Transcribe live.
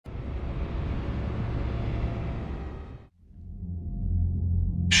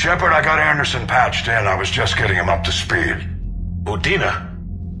Shepard, I got Anderson patched in. I was just getting him up to speed. Udina?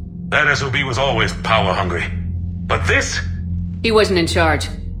 That SOB was always power-hungry. But this? He wasn't in charge.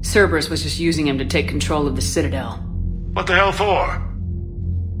 Cerberus was just using him to take control of the Citadel. What the hell for?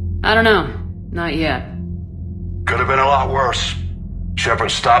 I don't know. Not yet. Could have been a lot worse. Shepard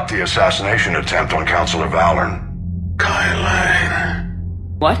stopped the assassination attempt on Counselor Valern. Kai Lang.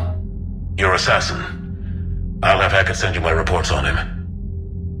 What? Your assassin. I'll have Hackett send you my reports on him.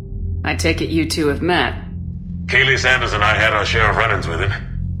 I take it you two have met. Kaylee Sanders and I had our share of run-ins with him.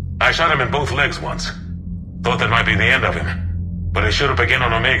 I shot him in both legs once. Thought that might be the end of him. But he showed up again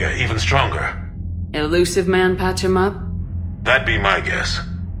on Omega, even stronger. Elusive man patch him up? That'd be my guess.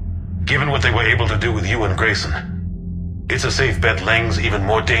 Given what they were able to do with you and Grayson. It's a safe bet Lang's even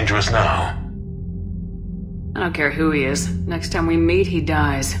more dangerous now. I don't care who he is. Next time we meet, he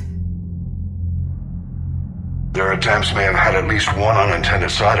dies. Their attempts may have had at least one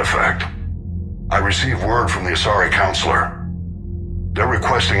unintended side effect. I received word from the Asari Counselor. They're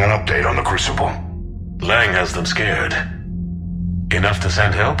requesting an update on the Crucible. Lang has them scared. Enough to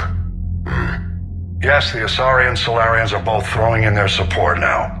send help? Yes, the Asari and Solarians are both throwing in their support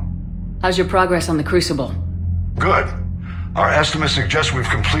now. How's your progress on the Crucible? Good. Our estimates suggest we've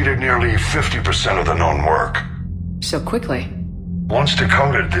completed nearly 50% of the known work. So quickly? Once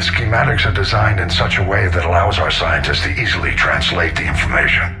decoded, the schematics are designed in such a way that allows our scientists to easily translate the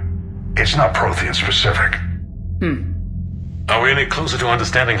information. It's not Prothean specific. Are we any closer to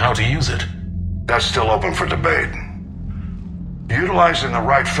understanding how to use it? That's still open for debate. Utilized in the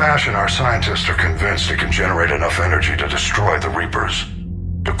right fashion, our scientists are convinced it can generate enough energy to destroy the Reapers.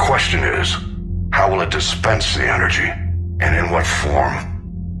 The question is, how will it dispense the energy? And in what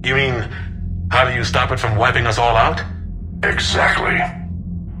form? You mean, how do you stop it from wiping us all out? Exactly.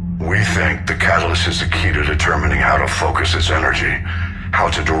 We think the catalyst is the key to determining how to focus its energy, how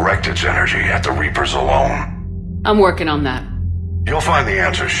to direct its energy at the Reapers alone. I'm working on that. You'll find the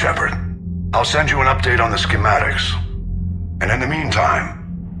answers, Shepard. I'll send you an update on the schematics. And in the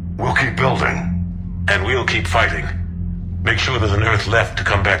meantime, we'll keep building. And we'll keep fighting. Make sure there's an Earth left to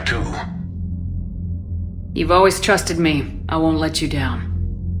come back to. You've always trusted me. I won't let you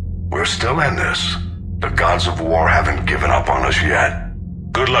down. We're still in this. The gods of war haven't given up on us yet.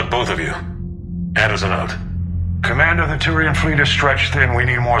 Good luck, both of you. Anderson out. Commander, the Turian fleet is stretched thin. We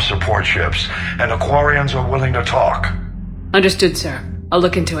need more support ships. And the Quarians are willing to talk. Understood, sir. I'll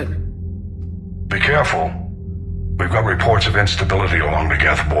look into it. Be careful. We've got reports of instability along the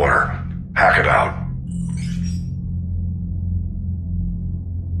Geth border. Hack it out.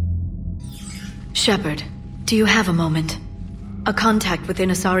 Shepard, do you have a moment? A contact within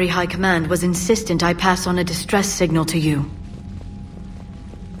Asari High Command was insistent I pass on a distress signal to you.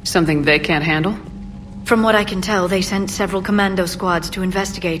 Something they can't handle? From what I can tell, they sent several commando squads to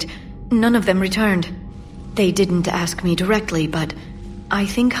investigate. None of them returned. They didn't ask me directly, but I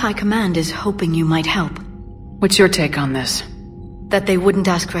think High Command is hoping you might help. What's your take on this? That they wouldn't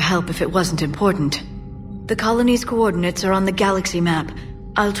ask for help if it wasn't important. The colony's coordinates are on the galaxy map.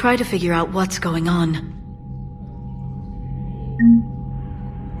 I'll try to figure out what's going on.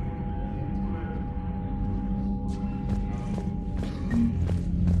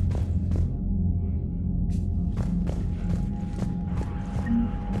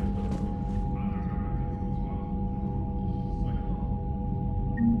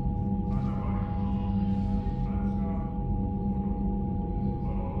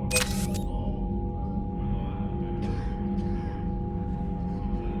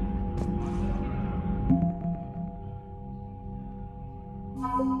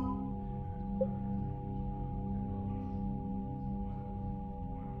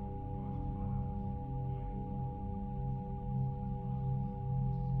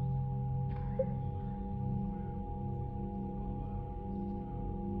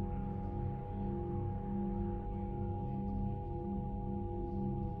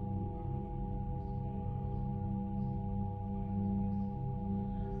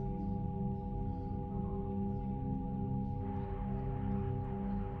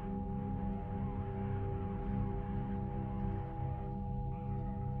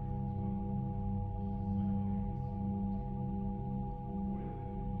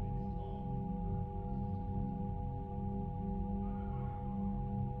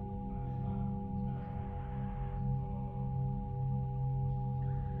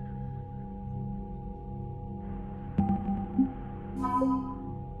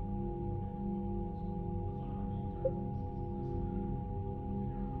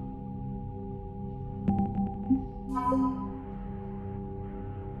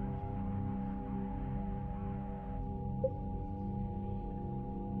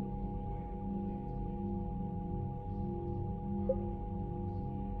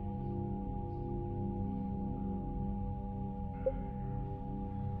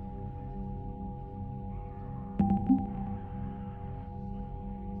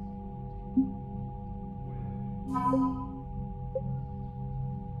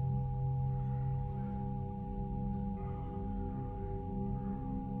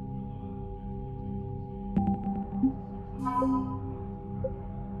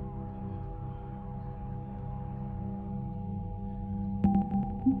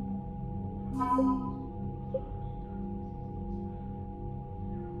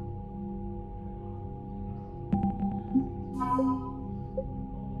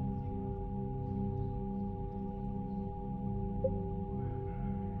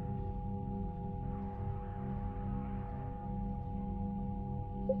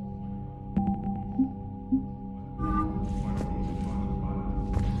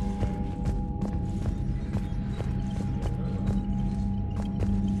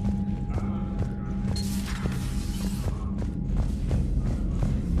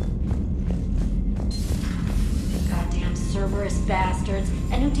 Bastards,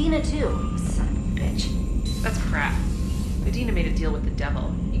 and Udina too. Son of a bitch. That's crap. Udina made a deal with the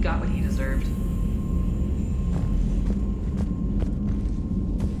devil. He got what he deserved.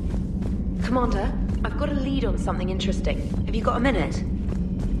 Commander, I've got a lead on something interesting. Have you got a minute?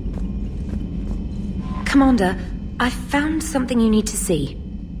 Commander, I've found something you need to see.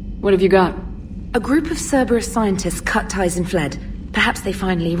 What have you got? A group of Cerberus scientists cut ties and fled. Perhaps they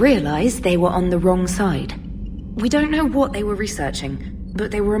finally realized they were on the wrong side. We don't know what they were researching,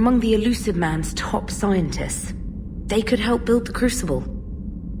 but they were among the Elusive Man's top scientists. They could help build the Crucible.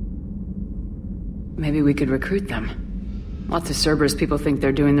 Maybe we could recruit them. Lots of Cerberus people think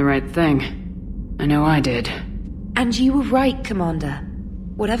they're doing the right thing. I know I did. And you were right, Commander.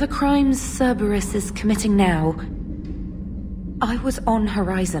 Whatever crimes Cerberus is committing now, I was on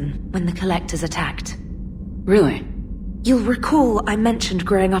Horizon when the Collectors attacked. Really? You'll recall I mentioned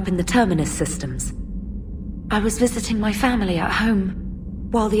growing up in the Terminus systems. I was visiting my family at home.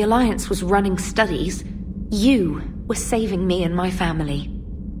 While the Alliance was running studies, you were saving me and my family.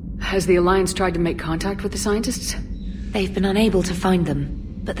 Has the Alliance tried to make contact with the scientists? They've been unable to find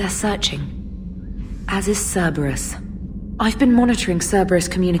them, but they're searching. As is Cerberus. I've been monitoring Cerberus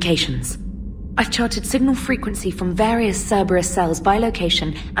communications. I've charted signal frequency from various Cerberus cells by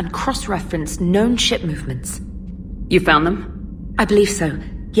location and cross-referenced known ship movements. You found them? I believe so,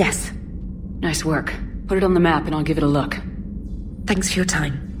 yes. Nice work. Put it on the map and I'll give it a look. Thanks for your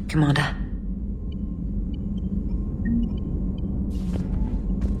time, Commander.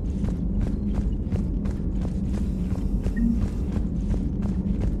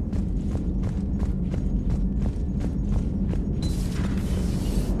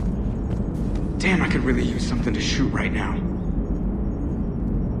 Damn, I could really use something to shoot right now.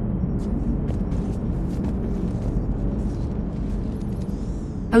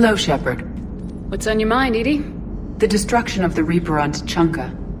 Hello, Shepard. What's on your mind, Edie? The destruction of the Reaper on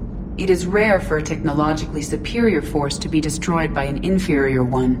Tuchanka. It is rare for a technologically superior force to be destroyed by an inferior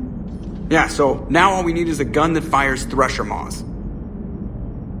one. Yeah, so now all we need is a gun that fires Thresher Maws.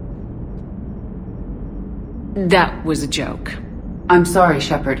 That was a joke. I'm sorry,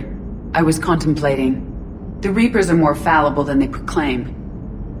 Shepard. I was contemplating. The Reapers are more fallible than they proclaim.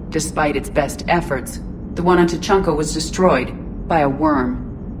 Despite its best efforts, the one on Tuchanka was destroyed by a worm.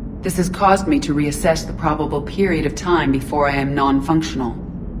 This has caused me to reassess the probable period of time before I am non-functional.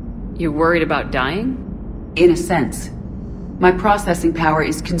 You're worried about dying? In a sense. My processing power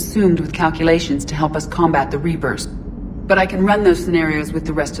is consumed with calculations to help us combat the Reapers, but I can run those scenarios with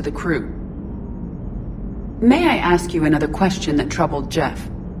the rest of the crew. May I ask you another question that troubled Jeff?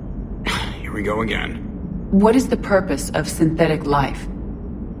 Here we go again. What is the purpose of synthetic life?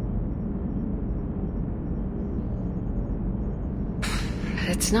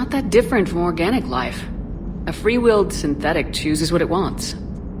 It's not that different from organic life. A free-willed synthetic chooses what it wants.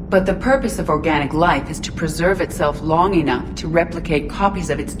 But the purpose of organic life is to preserve itself long enough to replicate copies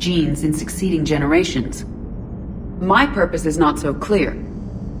of its genes in succeeding generations. My purpose is not so clear.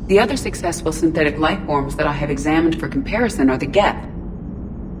 The other successful synthetic life forms that I have examined for comparison are the Geth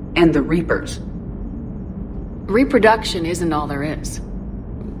and the Reapers. Reproduction isn't all there is.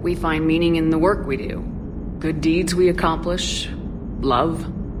 We find meaning in the work we do. Good deeds we accomplish.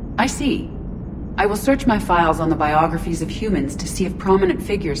 Love. I see. I will search my files on the biographies of humans to see if prominent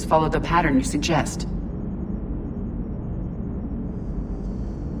figures follow the pattern you suggest.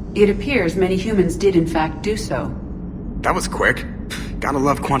 It appears many humans did in fact do so. That was quick. Gotta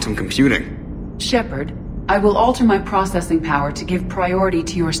love quantum computing. Shepard, I will alter my processing power to give priority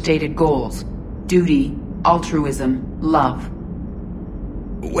to your stated goals. Duty, altruism, love.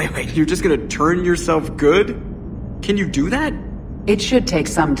 Wait, you're just gonna turn yourself good? Can you do that? It should take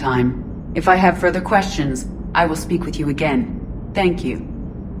some time. If I have further questions, I will speak with you again. Thank you.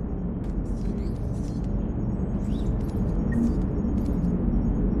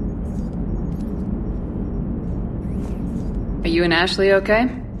 Are you and Ashley okay?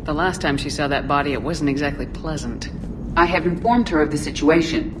 The last time she saw that body, it wasn't exactly pleasant. I have informed her of the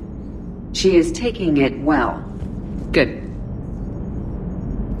situation. She is taking it well. Good.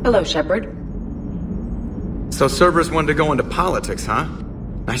 Hello, Shepard. So Cerberus wanted to go into politics, huh?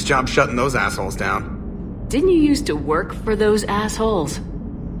 Nice job shutting those assholes down. Didn't you used to work for those assholes?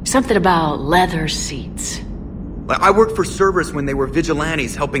 Something about leather seats. I worked for Cerberus when they were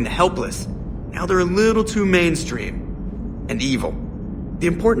vigilantes helping the helpless. Now they're a little too mainstream. And evil. The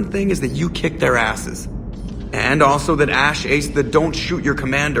important thing is that you kicked their asses. And also that Ash aced the don't shoot your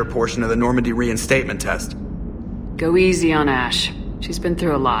commander portion of the Normandy reinstatement test. Go easy on Ash. She's been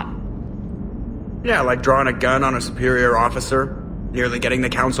through a lot. Yeah, like drawing a gun on a superior officer, nearly getting the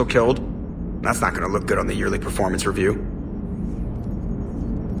council killed. That's not gonna look good on the yearly performance review.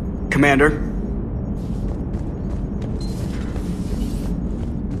 Commander?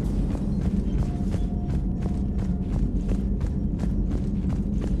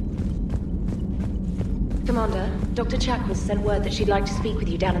 Commander, Dr. Chakwas sent word that she'd like to speak with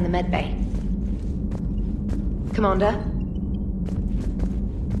you down in the medbay. Commander?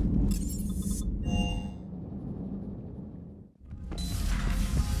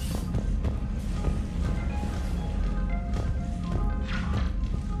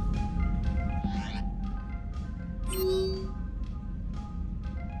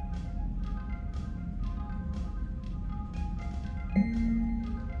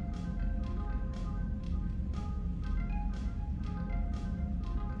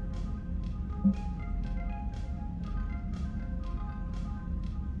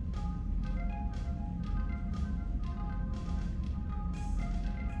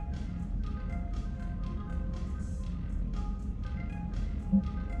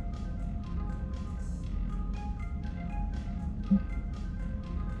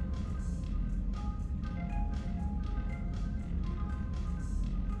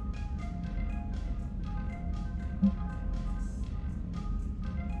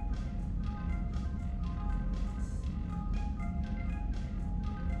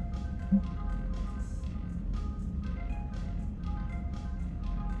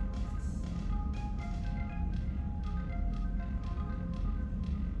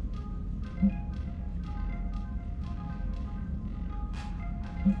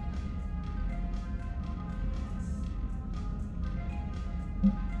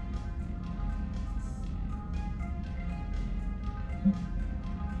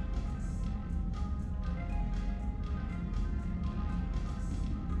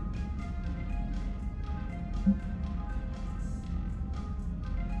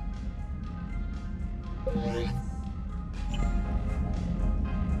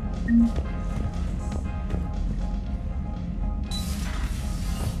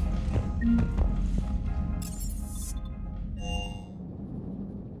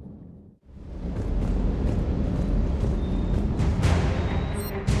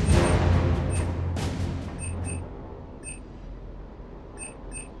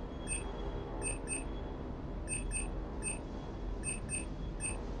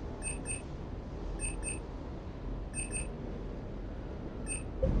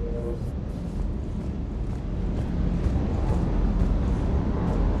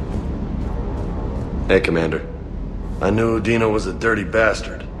 Hey, Commander. I knew Dino was a dirty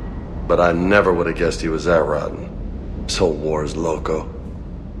bastard, but I never would have guessed he was that rotten. This whole war is loco.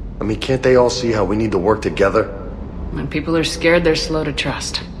 I mean, can't they all see how we need to work together? When people are scared, they're slow to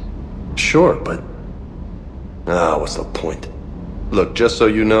trust. Sure, but... what's the point? Look, just so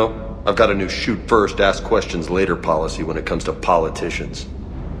you know, I've got a new shoot first, ask questions later policy when it comes to politicians.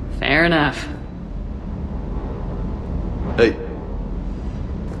 Fair enough. Hey.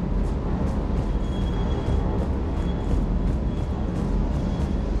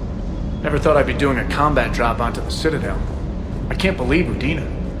 Never thought I'd be doing a combat drop onto the Citadel. I can't believe Udina.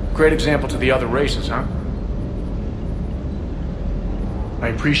 Great example to the other races, huh? I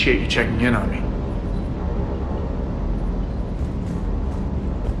appreciate you checking in on me.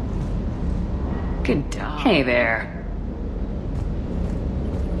 Good dog. Hey there.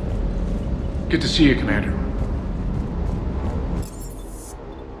 Good to see you, Commander.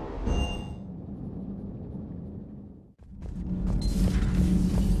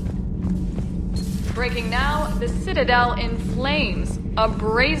 Breaking now, the Citadel in flames. A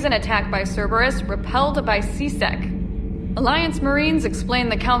brazen attack by Cerberus, repelled by CSEC. Alliance Marines explain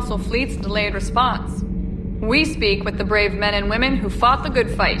the Council fleet's delayed response. We speak with the brave men and women who fought the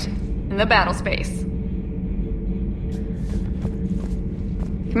good fight in the battle space.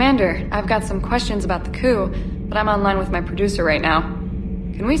 Commander, I've got some questions about the coup, but I'm online with my producer right now.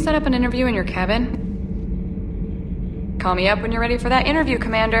 Can we set up an interview in your cabin? Call me up when you're ready for that interview,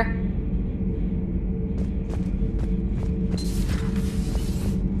 Commander.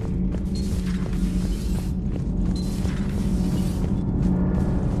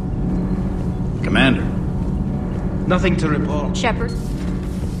 Commander. Nothing to report. Shepard.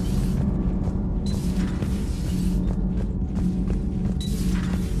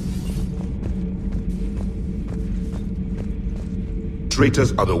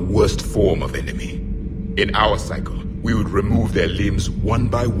 Traitors are the worst form of enemy. In our cycle, we would remove their limbs one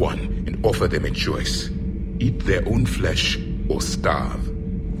by one and offer them a choice. Eat their own flesh or starve.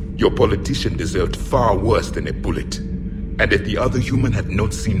 Your politician deserved far worse than a bullet. And if the other human had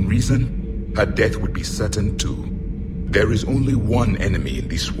not seen reason, her death would be certain too. There is only one enemy in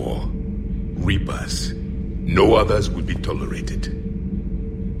this war. Reapers. No others would be tolerated.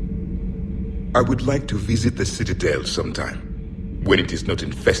 I would like to visit the Citadel sometime, when it is not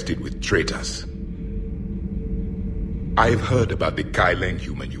infested with traitors. I've heard about the Kyleng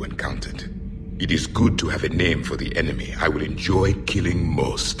human you encountered. It is good to have a name for the enemy I will enjoy killing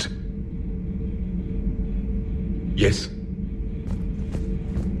most. Yes?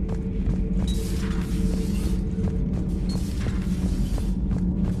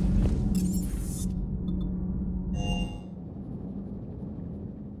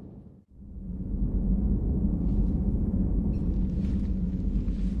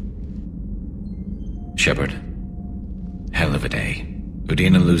 Shepard. Hell of a day.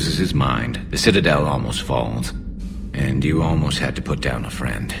 Udina loses his mind, the Citadel almost falls, and you almost had to put down a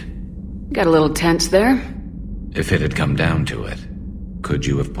friend. Got a little tense there? If it had come down to it, could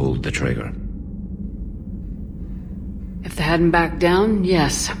you have pulled the trigger? If they hadn't backed down,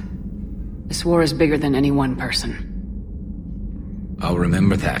 yes. This war is bigger than any one person. I'll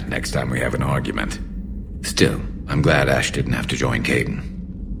remember that next time we have an argument. Still, I'm glad Ash didn't have to join Caden.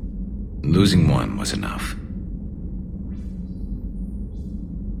 Losing one was enough.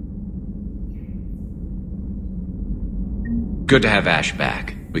 Good to have Ash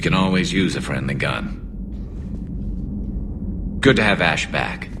back. We can always use a friendly gun. Good to have Ash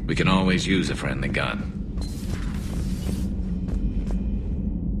back. We can always use a friendly gun.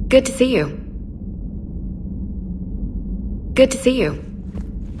 Good to see you. Good to see you.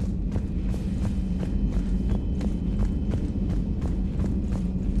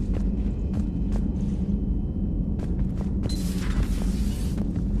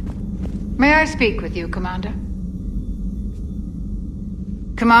 May I speak with you, Commander?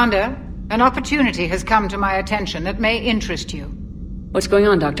 Commander, an opportunity has come to my attention that may interest you. What's going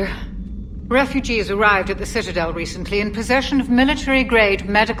on, Doctor? Refugees arrived at the Citadel recently in possession of military-grade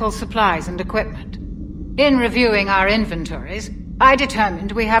medical supplies and equipment. In reviewing our inventories, I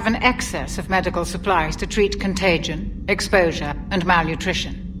determined we have an excess of medical supplies to treat contagion, exposure, and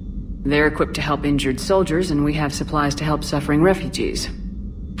malnutrition. They're equipped to help injured soldiers, and we have supplies to help suffering refugees.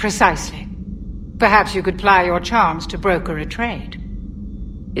 Precisely. Perhaps you could ply your charms to broker a trade.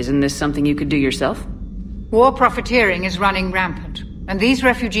 Isn't this something you could do yourself? War profiteering is running rampant, and these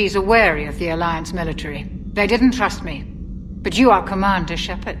refugees are wary of the Alliance military. They didn't trust me. But you are Commander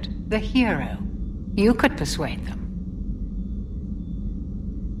Shepard, the hero. You could persuade them.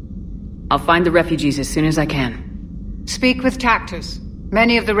 I'll find the refugees as soon as I can. Speak with Tactus.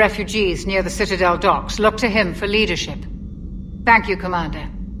 Many of the refugees near the Citadel docks look to him for leadership. Thank you, Commander.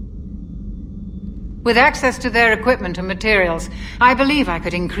 With access to their equipment and materials, I believe I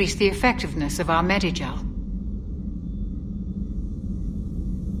could increase the effectiveness of our Medigel.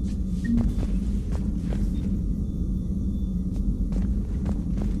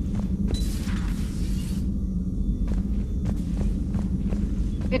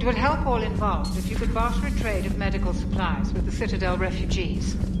 It would help all involved if you could barter a trade of medical supplies with the Citadel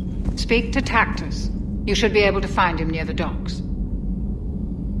refugees. Speak to Tactus. You should be able to find him near the docks.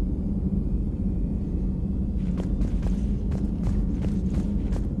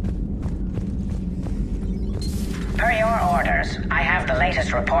 Per your orders, I have the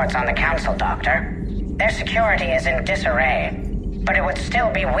latest reports on the Council, Doctor. Their security is in disarray, but it would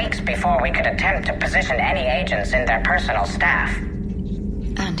still be weeks before we could attempt to position any agents in their personal staff.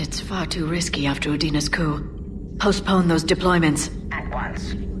 And it's far too risky after Udina's coup. Postpone those deployments. At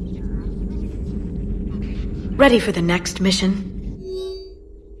once. Ready for the next mission?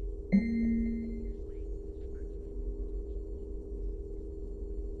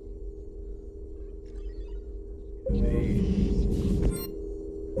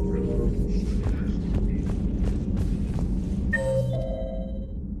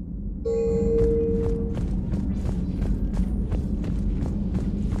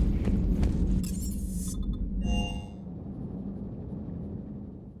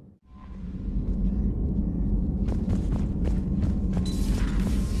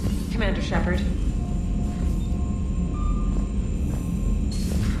 Commander Shepard.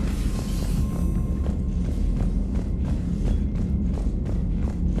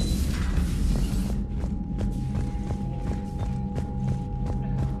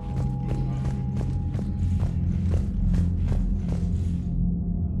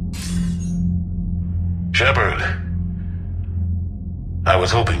 Shepard. I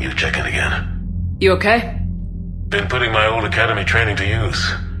was hoping you'd check in again. You okay? Been putting my old academy training to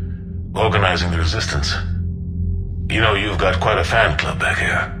use. Organizing the resistance. You know, you've got quite a fan club back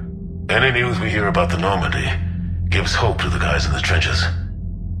here. Any news we hear about the Normandy gives hope to the guys in the trenches.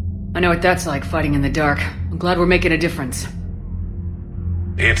 I know what that's like, fighting in the dark. I'm glad we're making a difference.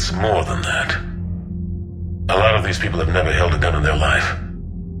 It's more than that. A lot of these people have never held a gun in their life.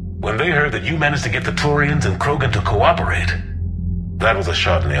 When they heard that you managed to get the Turians and Krogan to cooperate, that was a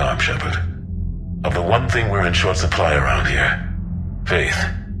shot in the arm, Shepard. Of the one thing we're in short supply around here. Faith.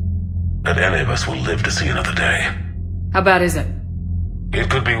 That any of us will live to see another day. How bad is it? It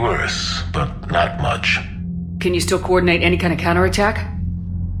could be worse, but not much. Can you still coordinate any kind of counterattack?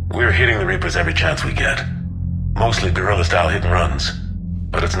 We're hitting the Reapers every chance we get. Mostly guerrilla-style hit-and-runs.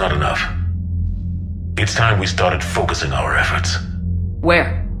 But it's not enough. It's time we started focusing our efforts.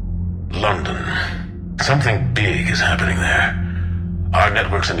 Where? London. Something big is happening there. Our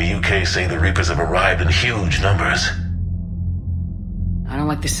networks in the UK say the Reapers have arrived in huge numbers. I don't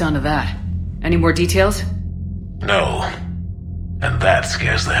like the sound of that. Any more details? No. And that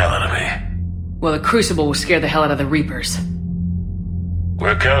scares the hell out of me. Well, the Crucible will scare the hell out of the Reapers.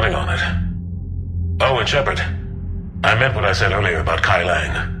 We're counting on it. Oh, and Shepard, I meant what I said earlier about Kai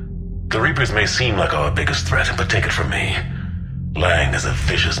Lang. The Reapers may seem like our biggest threat, but take it from me. Lang is a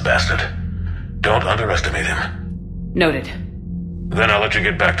vicious bastard. Don't underestimate him. Noted. Then I'll let you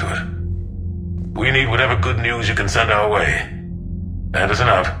get back to it. We need whatever good news you can send our way. Anderson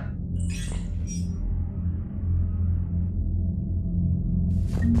out.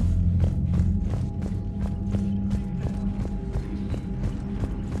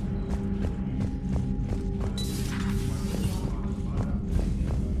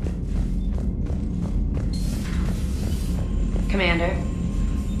 Commander.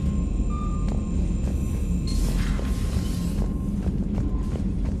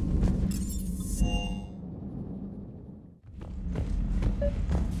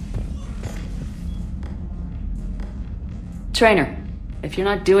 Trainer, if you're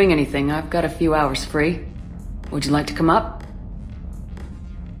not doing anything, I've got a few hours free. Would you like to come up?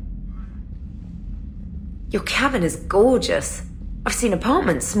 Your cabin is gorgeous. I've seen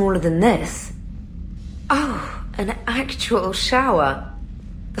apartments smaller than this. Oh, an actual shower.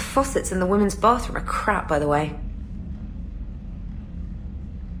 The faucets in the women's bathroom are crap, by the way.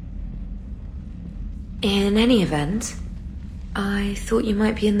 In any event, I thought you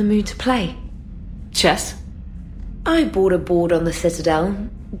might be in the mood to play. Chess? I bought a board on the Citadel.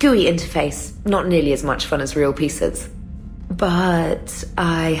 GUI interface, not nearly as much fun as real pieces. But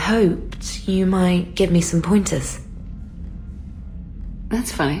I hoped you might give me some pointers.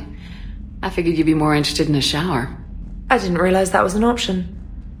 That's funny. I figured you'd be more interested in a shower. I didn't realize that was an option.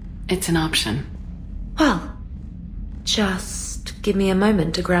 It's an option. Well, just give me a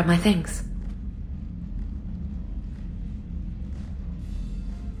moment to grab my things.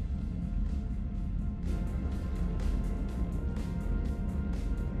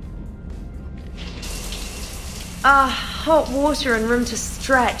 Hot water and room to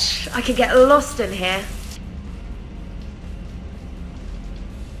stretch. I could get lost in here.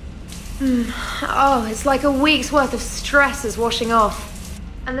 Oh, it's like a week's worth of stress is washing off.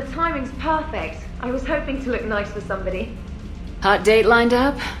 And the timing's perfect. I was hoping to look nice for somebody. Hot date lined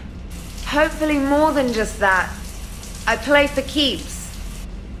up? Hopefully more than just that. I play for keeps.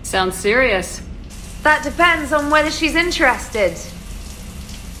 Sounds serious. That depends on whether she's interested.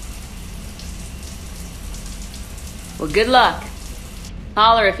 Well, good luck.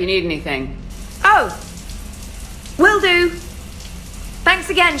 Holler if you need anything. Oh! Will do!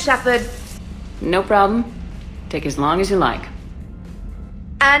 Thanks again, Shepard. No problem. Take as long as you like.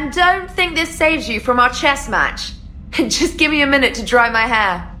 And don't think this saves you from our chess match. Just give me a minute to dry my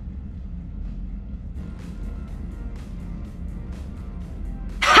hair.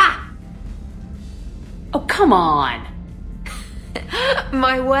 Ha! Oh, come on!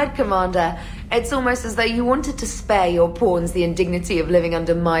 My word, Commander. It's almost as though you wanted to spare your pawns the indignity of living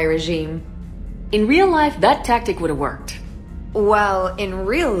under my regime. In real life, that tactic would have worked. Well, in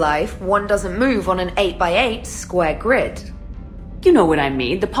real life, one doesn't move on an 8x8 square grid. You know what I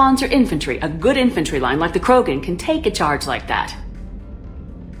mean. The pawns are infantry. A good infantry line like the Krogan can take a charge like that.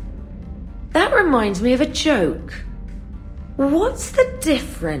 That reminds me of a joke. What's the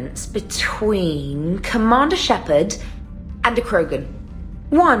difference between Commander Shepard and a Krogan?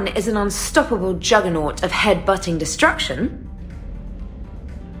 One is an unstoppable juggernaut of head-butting destruction.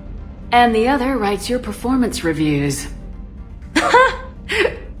 And the other writes your performance reviews.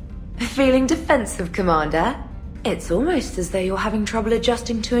 Feeling defensive, Commander? It's almost as though you're having trouble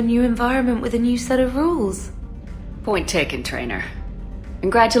adjusting to a new environment with a new set of rules. Point taken, trainer.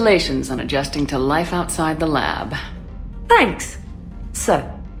 Congratulations on adjusting to life outside the lab. Thanks.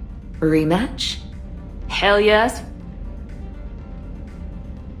 So, rematch? Hell yes.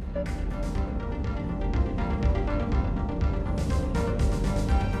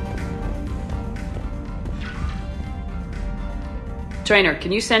 Trainer,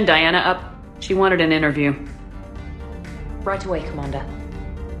 can you send Diana up? She wanted an interview. Right away, Commander.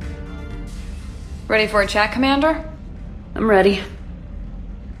 Ready for a chat, Commander? I'm ready.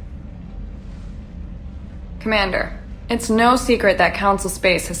 Commander, it's no secret that Council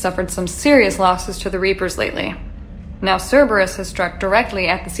Space has suffered some serious losses to the Reapers lately. Now Cerberus has struck directly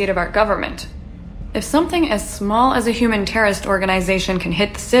at the seat of our government. If something as small as a human terrorist organization can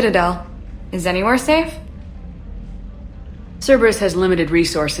hit the Citadel, is anywhere safe? Cerberus has limited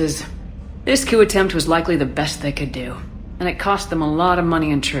resources. This coup attempt was likely the best they could do, and it cost them a lot of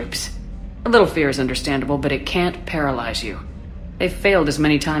money and troops. A little fear is understandable, but it can't paralyze you. They've failed as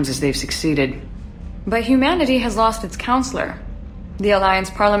many times as they've succeeded. But humanity has lost its counselor. The Alliance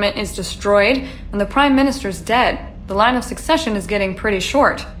Parliament is destroyed, and the Prime Minister's dead. The line of succession is getting pretty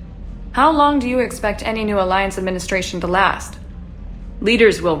short. How long do you expect any new Alliance administration to last?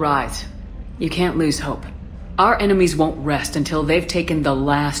 Leaders will rise. You can't lose hope. Our enemies won't rest until they've taken the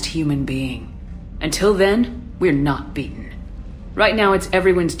last human being. Until then, we're not beaten. Right now, it's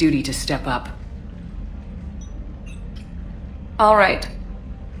everyone's duty to step up. All right.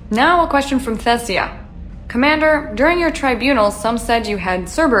 Now a question from Thessia. Commander, during your tribunal, some said you had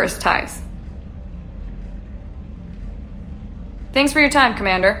Cerberus ties. Thanks for your time,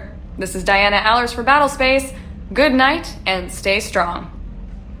 Commander. This is Diana Allers for Battlespace. Good night, and stay strong.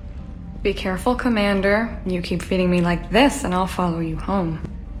 Be careful, Commander. You keep feeding me like this, and I'll follow you home.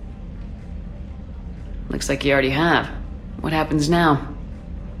 Looks like you already have. What happens now?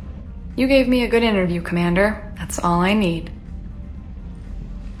 You gave me a good interview, Commander. That's all I need.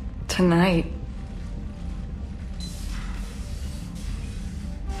 Tonight.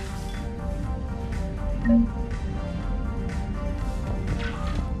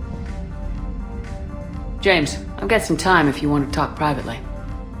 James, I've got some time if you want to talk privately.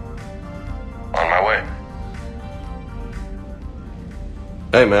 On my way.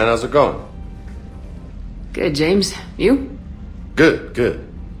 Hey man, how's it going? Good, James. You? Good, good.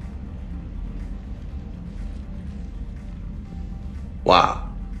 Wow.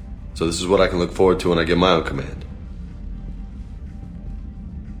 So this is what I can look forward to when I get my own command.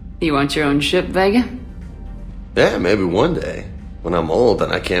 You want your own ship, Vega? Yeah, maybe one day. When I'm old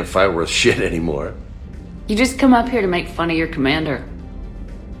and I can't fight worth shit anymore. You just come up here to make fun of your commander.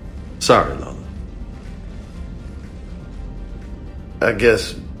 Sorry, Lola. I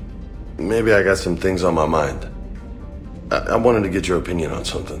guess maybe I got some things on my mind. I wanted to get your opinion on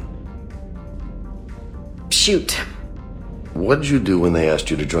something. Shoot. What did you do when they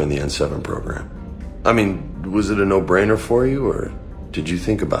asked you to join the N7 program? I mean, was it a no-brainer for you, or did you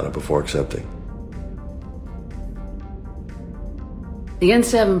think about it before accepting? The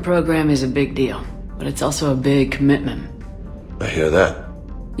N7 program is a big deal, but it's also a big commitment. I hear that.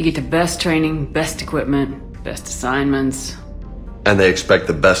 You get the best training, best equipment, best assignments. And they expect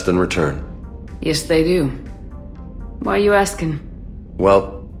the best in return. Yes, they do. Why are you asking?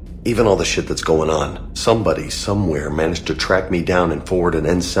 Well, even all the shit that's going on, somebody, somewhere managed to track me down and forward an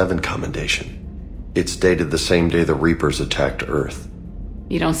N7 commendation. It's dated the same day the Reapers attacked Earth.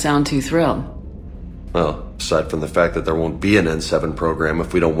 You don't sound too thrilled. Well, aside from the fact that there won't be an N7 program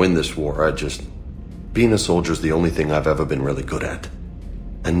if we don't win this war, being a soldier's the only thing I've ever been really good at.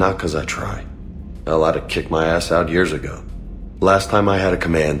 And not because I try. Hell, I'd have kicked my ass out years ago. Last time I had a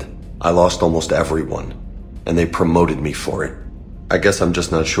command, I lost almost everyone. And they promoted me for it. I guess I'm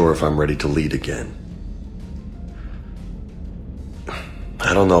just not sure if I'm ready to lead again.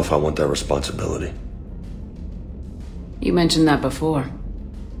 I don't know if I want that responsibility. You mentioned that before.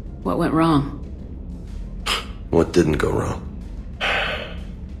 What went wrong? What didn't go wrong?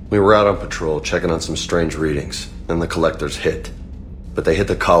 We were out on patrol, checking on some strange readings, and the collectors hit. But they hit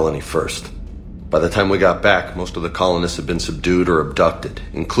the colony first. By the time we got back, most of the colonists had been subdued or abducted,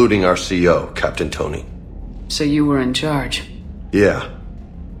 including our CO, Captain Tony. So you were in charge? Yeah.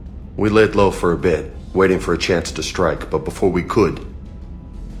 We laid low for a bit, waiting for a chance to strike, but before we could,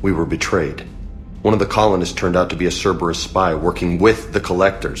 we were betrayed. One of the colonists turned out to be a Cerberus spy working with the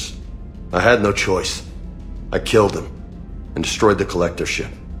collectors. I had no choice. I killed him and destroyed the collector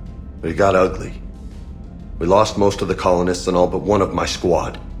ship. But it got ugly. We lost most of the colonists and all but one of my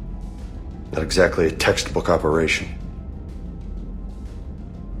squad. Not exactly a textbook operation.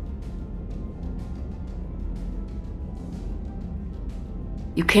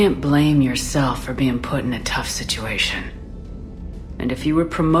 You can't blame yourself for being put in a tough situation. And if you were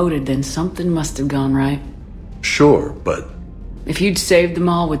promoted, then something must have gone right. Sure, but... If you'd saved them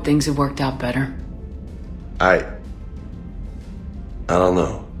all, would things have worked out better? I don't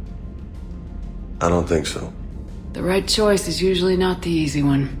know. I don't think so. The right choice is usually not the easy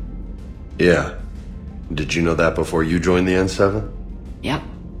one. Yeah. Did you know that before you joined the N7? Yep.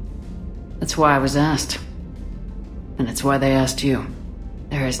 That's why I was asked. And it's why they asked you.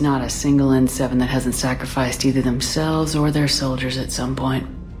 There is not a single N7 that hasn't sacrificed either themselves or their soldiers at some point.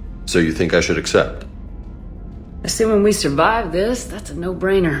 So you think I should accept? Assuming we survive this, that's a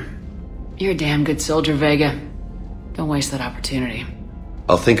no-brainer. You're a damn good soldier, Vega. Don't waste that opportunity.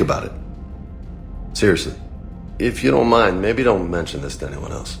 I'll think about it. Seriously. If you don't mind, maybe don't mention this to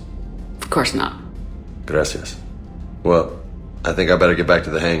anyone else. Of course not. Gracias. Well, I think I better get back to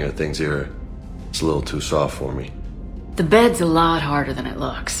the hangar. Things here, it's a little too soft for me. The bed's a lot harder than it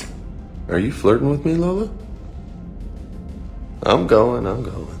looks. Are you flirting with me, Lola? I'm going.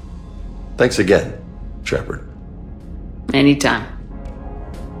 Thanks again, Shepard. Anytime.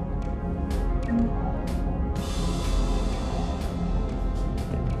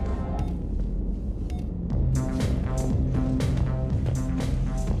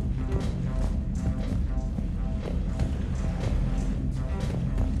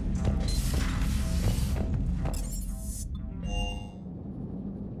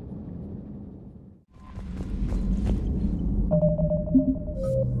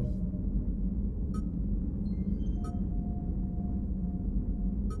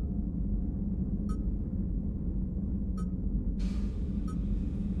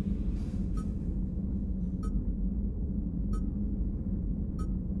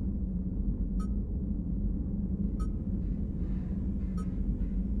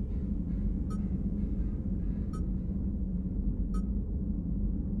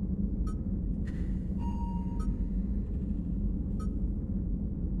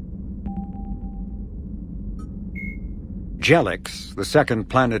 Jelix, the second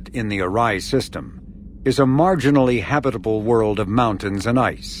planet in the Arai system, is a marginally habitable world of mountains and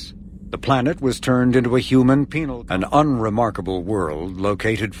ice. The planet was turned into a human penal, an unremarkable world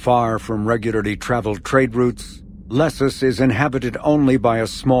located far from regularly traveled trade routes. Lessus is inhabited only by a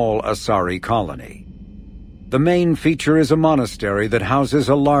small Asari colony. The main feature is a monastery that houses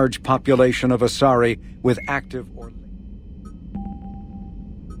a large population of Asari with active or